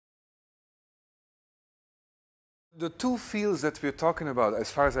the two fields that we're talking about,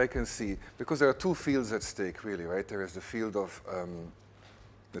 as far as I can see, because there are two fields at stake, really, right? There is the field of,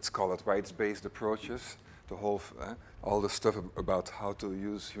 let's call it rights-based approaches, the whole, all the stuff about how to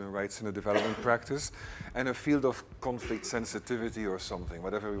use human rights in a development practice, and a field of conflict sensitivity or something,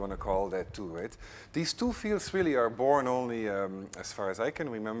 whatever we want to call that too, right? These two fields really are born only, as far as I can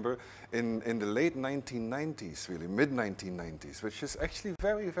remember, in the late 1990s, really, mid-1990s, which is actually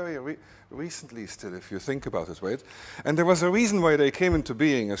very, very recently still, if you think about it, right? And there was a reason why they came into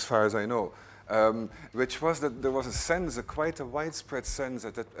being, as far as I know. Which was that there was a sense, quite a widespread sense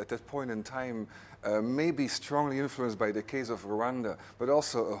at that point in time, maybe strongly influenced by the case of Rwanda, but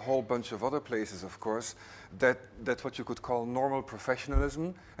also a whole bunch of other places, of course, that what you could call normal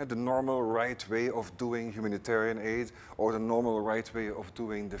professionalism and the normal right way of doing humanitarian aid or the normal right way of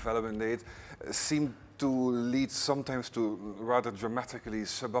doing development aid seemed to lead sometimes to rather dramatically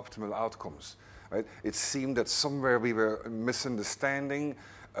suboptimal outcomes. Right? It seemed that somewhere we were misunderstanding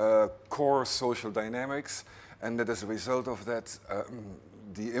core social dynamics, and that as a result of that,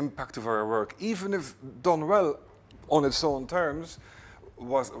 the impact of our work, even if done well on its own terms,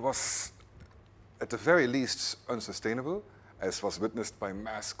 was at the very least unsustainable, as was witnessed by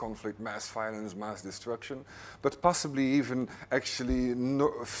mass conflict, mass violence, mass destruction, but possibly even actually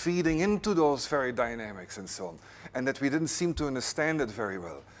feeding into those very dynamics and so on, and that we didn't seem to understand it very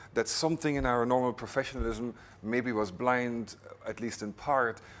well. That something in our normal professionalism maybe was blind, at least in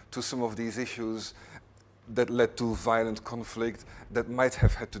part, to some of these issues that led to violent conflict that might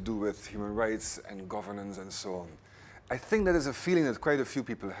have had to do with human rights and governance and so on. I think that is a feeling that quite a few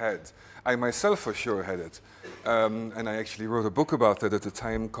people had. I myself for sure had it. And I actually wrote a book about that at the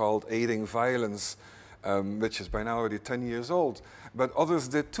time called Aiding Violence, which is by now already 10 years old. But others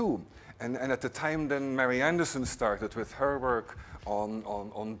did too. And at the time then Mary Anderson started with her work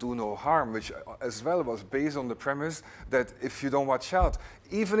on Do No Harm, which as well was based on the premise that if you don't watch out,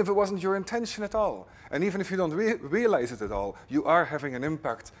 even if it wasn't your intention at all, and even if you don't realize it at all, you are having an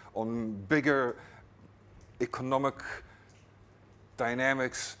impact on bigger economic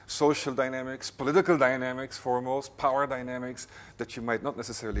dynamics, social dynamics, political dynamics foremost, power dynamics that you might not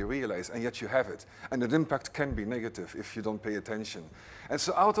necessarily realize, and yet you have it. And that impact can be negative if you don't pay attention. And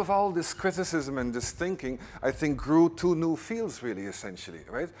so out of all this criticism and this thinking, I think grew two new fields really, essentially,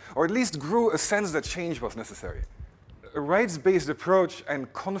 right? Or at least grew a sense that change was necessary. A rights-based approach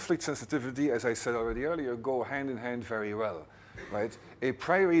and conflict sensitivity, as I said already earlier, go hand in hand very well, right? A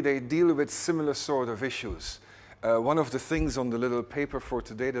priori, they deal with similar sort of issues. One of the things on the little paper for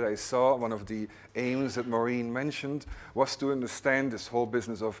today that I saw, one of the aims that Maureen mentioned, was to understand this whole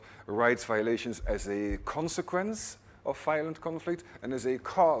business of rights violations as a consequence of violent conflict and as a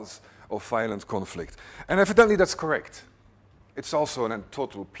cause of violent conflict. And evidently that's correct. It's also a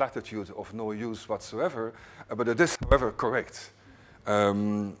total platitude of no use whatsoever, but it is, however, correct. I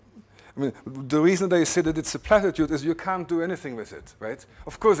mean, the reason they say that it's a platitude is you can't do anything with it, right?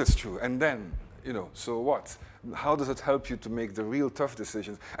 Of course it's true, and then, you know, so what? How does it help you to make the real tough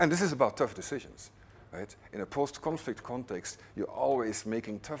decisions? And this is about tough decisions, right? In a post-conflict context, you're always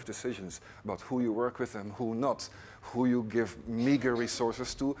making tough decisions about who you work with and who not, who you give meager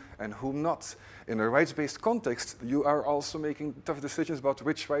resources to and whom not. In a rights-based context, you are also making tough decisions about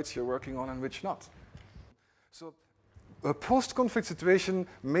which rights you're working on and which not. So a post-conflict situation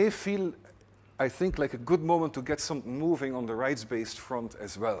may feel, I think, like a good moment to get something moving on the rights-based front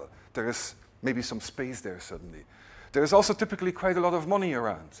as well. There is maybe some space there suddenly. There is also typically quite a lot of money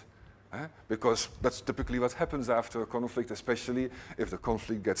around, because that's typically what happens after a conflict, especially if the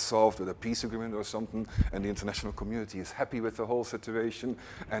conflict gets solved with a peace agreement or something, and the international community is happy with the whole situation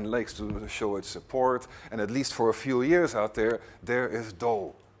and likes to show its support, and at least for a few years out there, there is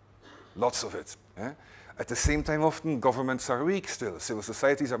dough, lots of it. At the same time, often governments are weak still. Civil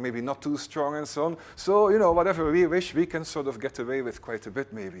societies are maybe not too strong and so on. So, you know, whatever we wish, we can sort of get away with quite a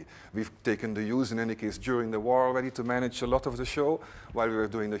bit maybe. We've taken the use, in any case, during the war already to manage a lot of the show while we were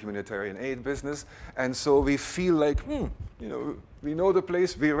doing the humanitarian aid business. And so we feel like, you know, we know the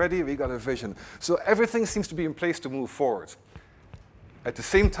place, we're ready, we got a vision. So everything seems to be in place to move forward. At the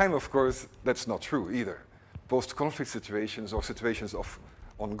same time, of course, that's not true either. Post-conflict situations or situations of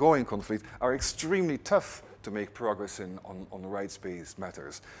ongoing conflict are extremely tough to make progress on rights-based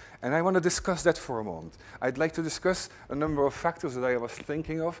matters. And I want to discuss that for a moment. I'd like to discuss a number of factors that I was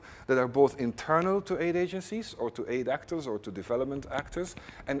thinking of that are both internal to aid agencies or to aid actors or to development actors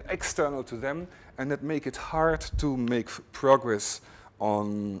and external to them, and that make it hard to make progress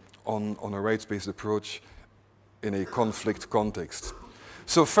on a rights-based approach in a conflict context.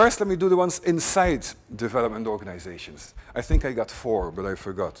 So first, let me do the ones inside development organizations. I think I got 4, but I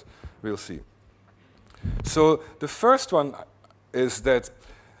forgot. We'll see. So the first one is that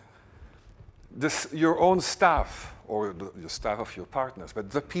your own staff, or the staff of your partners, but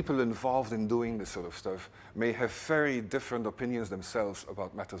the people involved in doing this sort of stuff may have very different opinions themselves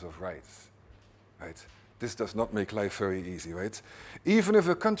about matters of rights, right? This does not make life very easy, right? Even if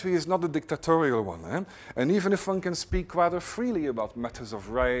a country is not a dictatorial one, and even if one can speak rather freely about matters of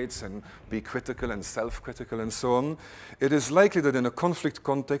rights and be critical and self-critical and so on, it is likely that in a conflict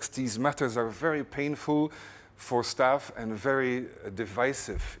context, these matters are very painful for staff and very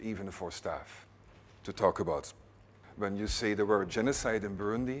divisive even for staff to talk about. When you say the word genocide in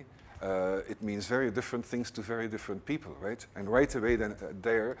Burundi, it means very different things to very different people, right? And right away then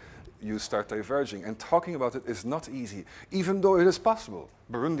there you start diverging. And talking about it is not easy, even though it is possible.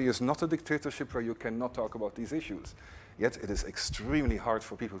 Burundi is not a dictatorship where you cannot talk about these issues. Yet it is extremely hard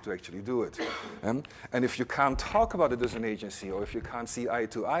for people to actually do it. And if you can't talk about it as an agency, or if you can't see eye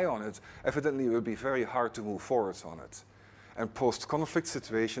to eye on it, evidently it will be very hard to move forward on it. And post-conflict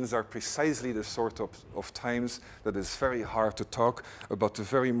situations are precisely the sort of times that it's very hard to talk about the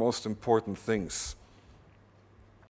very most important things.